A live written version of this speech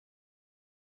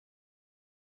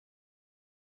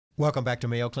Welcome back to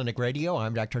Mayo Clinic Radio.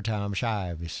 I'm Dr. Tom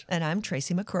Shives. And I'm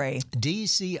Tracy McCrae.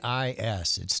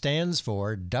 Dcis. It stands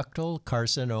for Ductal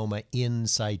Carcinoma in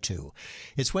Situ.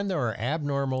 It's when there are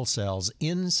abnormal cells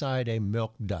inside a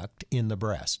milk duct in the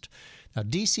breast. Now,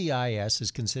 DCIS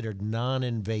is considered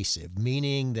non-invasive,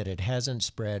 meaning that it hasn't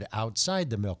spread outside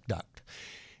the milk duct.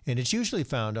 And it's usually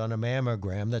found on a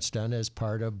mammogram that's done as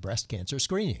part of breast cancer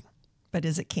screening. But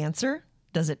is it cancer?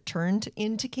 Does it turn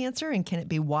into cancer? And can it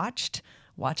be watched?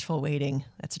 Watchful waiting.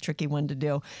 That's a tricky one to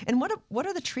do. And what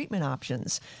are the treatment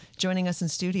options? Joining us in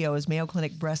studio is Mayo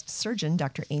Clinic breast surgeon,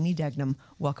 Dr. Amy Degnim.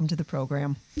 Welcome to the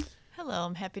program. Hello.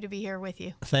 I'm happy to be here with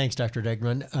you. Thanks, Dr.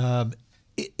 Degnim.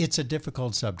 It's a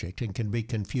difficult subject and can be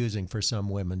confusing for some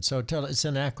women. So it's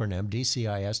an acronym,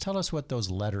 DCIS. Tell us what those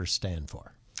letters stand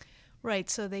for. Right.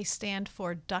 So they stand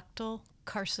for Ductal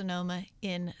Carcinoma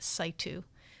in Situ,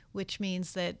 which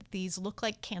means that these look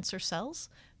like cancer cells,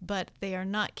 but they are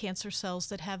not cancer cells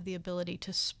that have the ability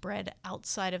to spread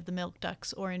outside of the milk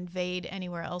ducts or invade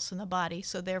anywhere else in the body.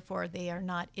 So therefore, they are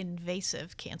not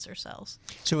invasive cancer cells.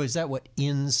 So is that what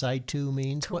in situ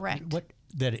means? Correct.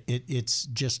 That it's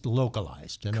just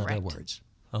localized, in Correct. other words.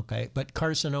 Okay, but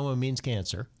carcinoma means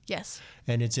cancer. Yes.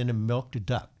 And it's in a milk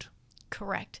duct.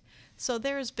 Correct. So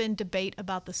there has been debate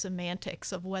about the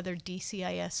semantics of whether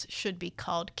DCIS should be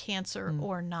called cancer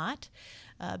or not,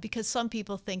 because some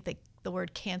people think that the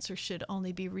word cancer should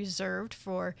only be reserved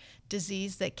for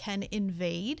disease that can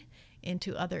invade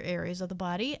into other areas of the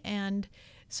body. And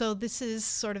so this is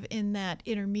sort of in that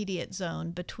intermediate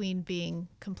zone between being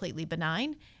completely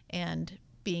benign and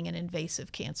being an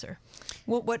invasive cancer.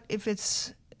 Well, what if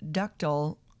it's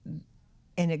ductal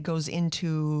and it goes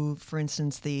into, for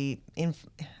instance, it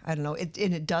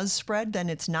does spread, then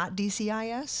it's not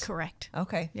DCIS? Correct.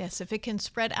 Okay. Yes, if it can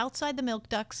spread outside the milk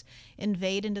ducts,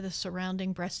 invade into the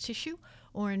surrounding breast tissue,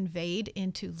 or invade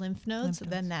into lymph nodes,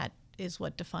 then that is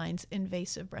what defines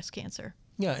invasive breast cancer.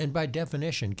 Yeah, and by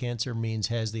definition, cancer means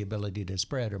has the ability to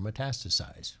spread or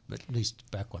metastasize. But at least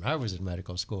back when I was in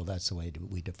medical school, that's the way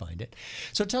we defined it.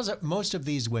 So it tells us most of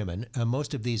these women,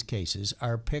 most of these cases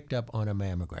are picked up on a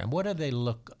mammogram. What do they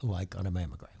look like on a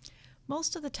mammogram?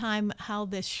 Most of the time, how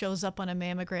this shows up on a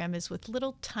mammogram is with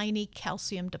little tiny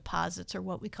calcium deposits, or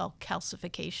what we call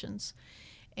calcifications.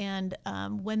 And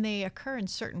when they occur in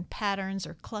certain patterns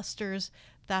or clusters,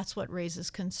 that's what raises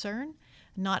concern.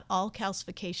 Not all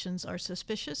calcifications are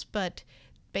suspicious, but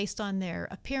based on their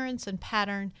appearance and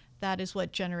pattern, that is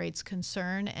what generates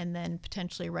concern and then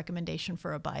potentially a recommendation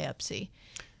for a biopsy.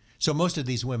 So most of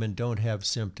these women don't have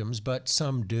symptoms, but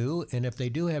some do. And if they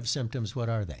do have symptoms, what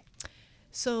are they?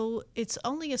 So it's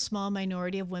only a small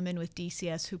minority of women with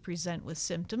DCS who present with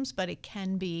symptoms, but it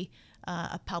can be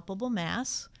a palpable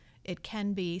mass. It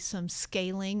can be some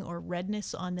scaling or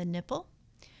redness on the nipple.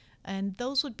 And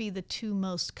those would be the two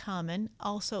most common.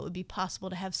 Also, it would be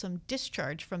possible to have some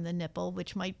discharge from the nipple,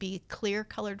 which might be clear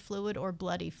colored fluid or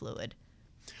bloody fluid.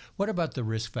 What about the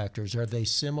risk factors? Are they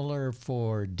similar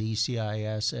for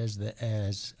DCIS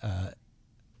as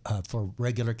for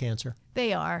regular cancer?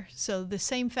 They are. So the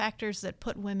same factors that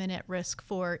put women at risk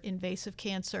for invasive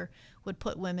cancer would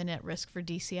put women at risk for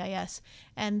DCIS.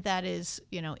 And that is,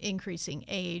 increasing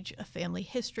age, a family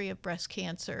history of breast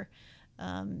cancer,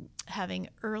 having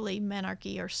early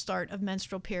menarche or start of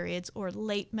menstrual periods, or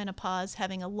late menopause,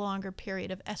 having a longer period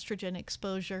of estrogen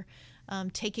exposure,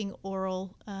 taking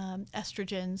oral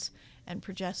estrogens and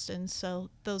progestins. So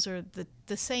those are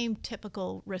the same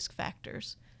typical risk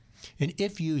factors. And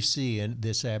if you see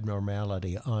this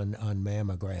abnormality on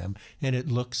mammogram and it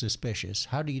looks suspicious,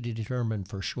 how do you determine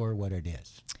for sure what it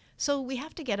is? So we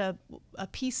have to get a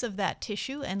piece of that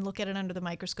tissue and look at it under the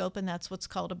microscope, and that's what's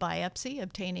called a biopsy,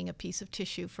 obtaining a piece of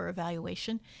tissue for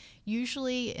evaluation.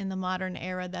 Usually in the modern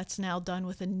era, that's now done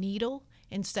with a needle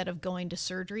instead of going to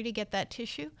surgery to get that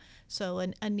tissue. So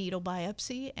a needle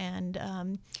biopsy, and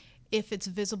if it's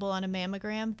visible on a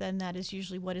mammogram, then that is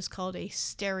usually what is called a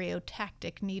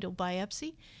stereotactic needle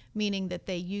biopsy, meaning that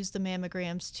they use the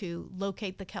mammograms to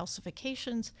locate the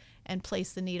calcifications and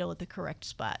place the needle at the correct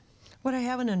spot. What I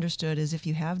haven't understood is if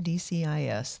you have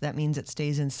DCIS, that means it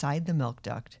stays inside the milk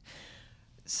duct.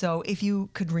 So if you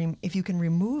can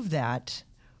remove that,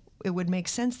 it would make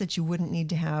sense that you wouldn't need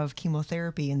to have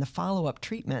chemotherapy in the follow-up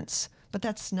treatments, but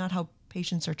that's not how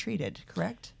patients are treated,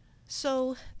 correct?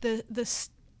 So the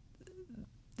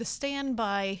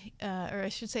standby, or I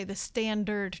should say the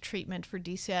standard treatment for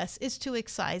DCIS is to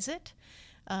excise it.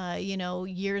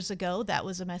 Years ago, that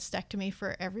was a mastectomy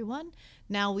for everyone.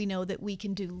 Now we know that we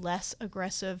can do less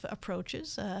aggressive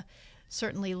approaches.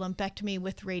 Certainly lumpectomy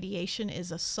with radiation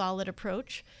is a solid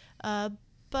approach.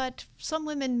 but some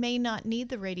women may not need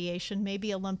the radiation.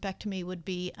 Maybe a lumpectomy would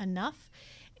be enough.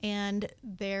 And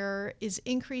there is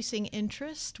increasing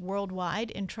interest worldwide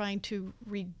in trying to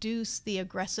reduce the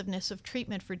aggressiveness of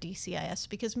treatment for DCIS,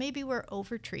 because maybe we're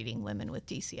over-treating women with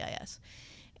DCIS.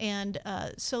 And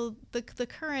so the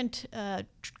current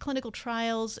clinical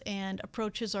trials and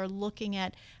approaches are looking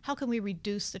at how can we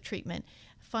reduce the treatment,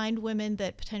 find women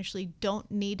that potentially don't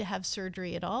need to have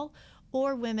surgery at all,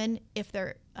 or women, if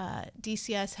their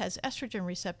DCIS has estrogen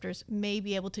receptors, may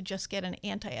be able to just get an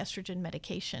anti-estrogen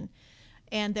medication.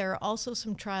 And there are also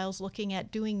some trials looking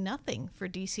at doing nothing for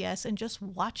DCIS and just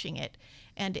watching it.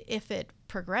 And if it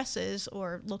progresses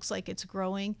or looks like it's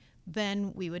growing,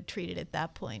 then we would treat it at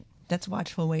that point. That's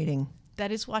watchful waiting.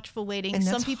 That is watchful waiting. And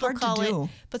that's some people hard to call do. it,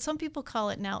 but some people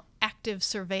call it now active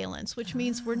surveillance, which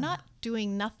means we're not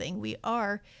doing nothing. We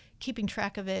are keeping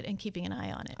track of it and keeping an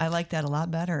eye on it. I like that a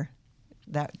lot better.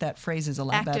 That phrase is a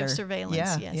lot better. Active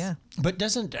surveillance, yes. Yeah. But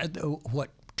doesn't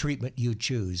what treatment you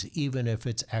choose, even if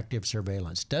it's active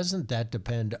surveillance, doesn't that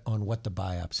depend on what the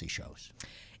biopsy shows?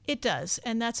 It does,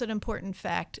 and that's an important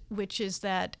fact, which is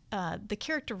that the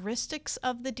characteristics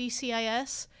of the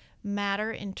DCIS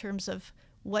matter in terms of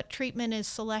what treatment is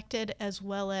selected, as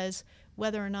well as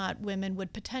whether or not women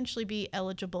would potentially be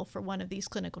eligible for one of these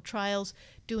clinical trials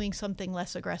doing something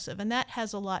less aggressive. And that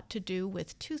has a lot to do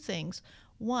with two things.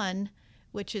 One,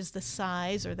 which is the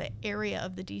size or the area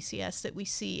of the DCS that we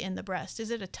see in the breast.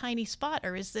 Is it a tiny spot,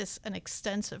 or is this an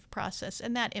extensive process?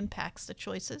 And that impacts the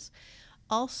choices.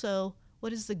 Also,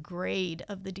 what is the grade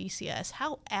of the DCS?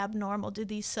 How abnormal do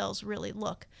these cells really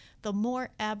look? The more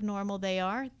abnormal they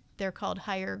are, they're called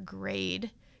higher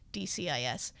grade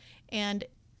DCIS. And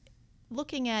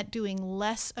looking at doing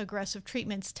less aggressive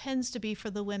treatments tends to be for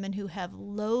the women who have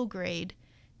low grade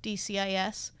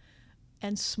DCIS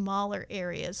and smaller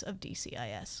areas of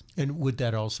DCIS. And would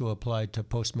that also apply to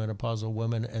postmenopausal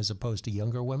women as opposed to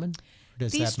younger women? Or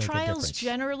does These that make a trials difference?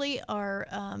 generally are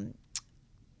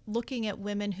looking at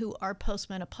women who are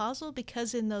postmenopausal,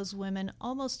 because in those women,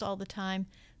 almost all the time,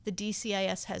 the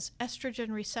DCIS has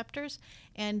estrogen receptors,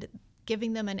 and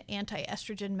giving them an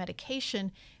anti-estrogen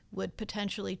medication would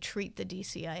potentially treat the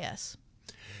DCIS.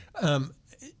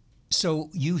 So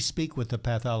you speak with the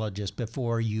pathologist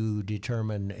before you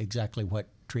determine exactly what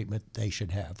treatment they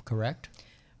should have, correct?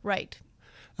 Right.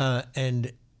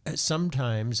 And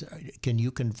sometimes, can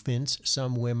you convince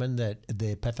some women that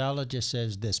the pathologist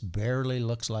says this barely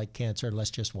looks like cancer, let's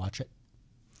just watch it?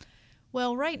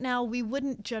 Well, right now, we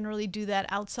wouldn't generally do that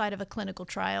outside of a clinical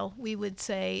trial. We would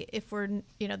say if we're,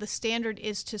 the standard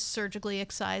is to surgically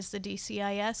excise the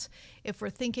DCIS. If we're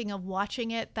thinking of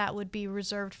watching it, that would be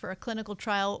reserved for a clinical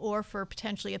trial or for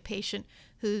potentially a patient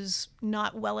who's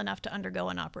not well enough to undergo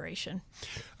an operation.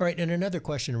 All right, and another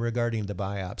question regarding the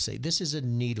biopsy. This is a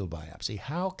needle biopsy.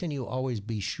 How can you always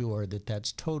be sure that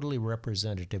that's totally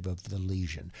representative of the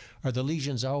lesion? Are the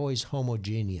lesions always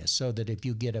homogeneous so that if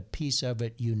you get a piece of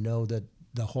it, you know that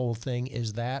the whole thing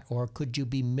is that? Or could you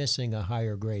be missing a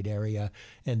higher grade area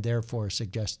and therefore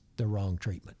suggest the wrong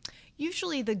treatment?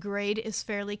 Usually the grade is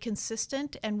fairly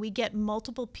consistent, and we get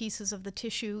multiple pieces of the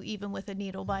tissue even with a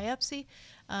needle biopsy.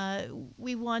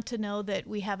 We want to know that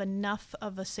we have enough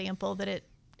of a sample that it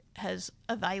has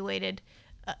evaluated,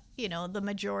 the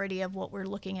majority of what we're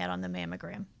looking at on the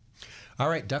mammogram. All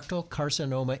right, ductal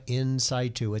carcinoma in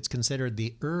situ. It's considered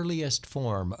the earliest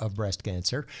form of breast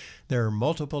cancer. There are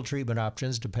multiple treatment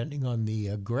options depending on the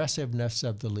aggressiveness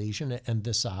of the lesion and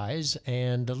the size,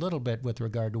 and a little bit with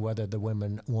regard to whether the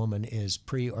woman is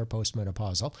pre- or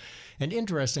postmenopausal. And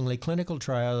interestingly, clinical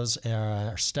trials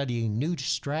are studying new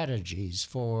strategies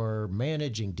for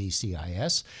managing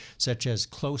DCIS, such as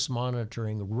close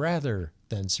monitoring rather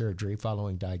than surgery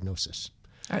following diagnosis.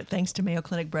 All right, thanks to Mayo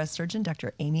Clinic breast surgeon,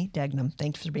 Dr. Amy Degnim.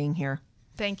 Thanks for being here.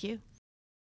 Thank you.